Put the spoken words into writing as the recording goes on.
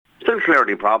still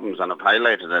clearly problems, and I've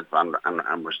highlighted it,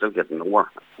 and we're still getting nowhere.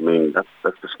 I mean, that's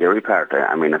the scary part.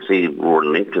 I mean, I see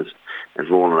Rural Link is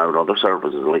rolling out other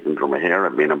services like in Dromahare.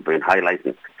 I mean, I've been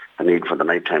highlighting the need for the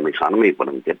nighttime economy, but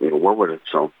I'm getting nowhere with it.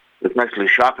 So it's actually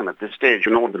shocking at this stage.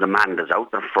 You know, the demand is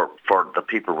out there for the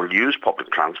people who will use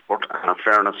public transport. And in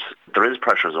fairness, there is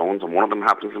pressure zones, and one of them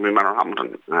happens to be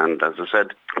Manorhamilton. And as I said,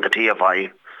 the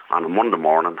TFI on a Monday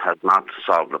morning has not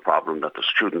solved the problem that the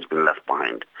students been left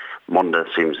behind. Monday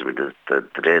seems to be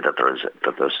the day that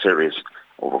there's serious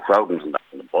overcrowding in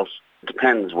the bus. It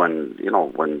depends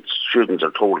when students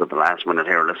are told at the last minute,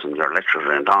 here, listen, your lectures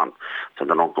ain't on, so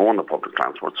they don't go on the public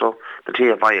transport. So the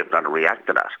TFI have got to react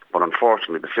to that. But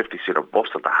unfortunately, the 50-seater bus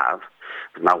that they have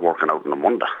is not working out on a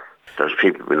Monday. There's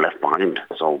people being left behind.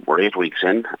 So we're 8 weeks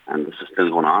in, and this is still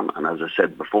going on. And as I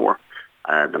said before,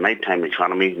 the nighttime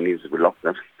economy needs to be looked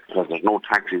at, because there's no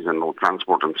taxis and no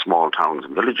transport in small towns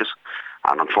and villages.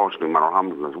 And unfortunately,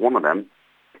 Manorhamilton is one of them.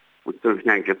 We still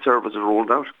can't get services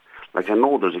rolled out. Like, I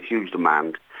know there's a huge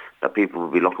demand that people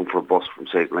will be looking for a bus from,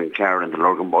 say, Cllr and the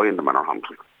Cllr Gurn into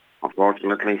Manorhamilton.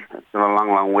 Unfortunately, it's still a long,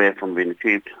 long way from being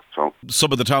achieved. So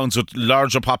some of the towns with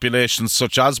larger populations,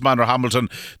 such as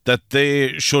Manorhamilton, that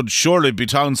they should surely be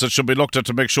towns that should be looked at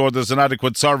to make sure there's an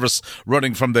adequate service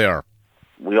running from there.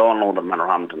 We all know that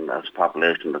Manorhamilton has a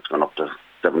population that's gone up to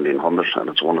 1,700, and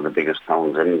it's one of the biggest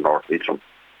towns in North Leitrim.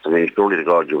 So, I mean, surely to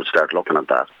God you would start looking at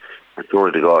that. And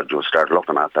surely to God you would start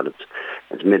looking at that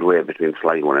it's midway between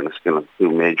Sligo and Enniskillen,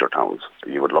 two major towns.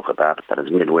 You would look at that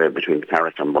it's midway between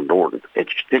Carrick and Bundoran. It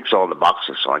ticks all the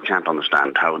boxes, so I can't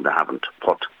understand how they haven't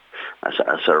put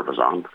a service on.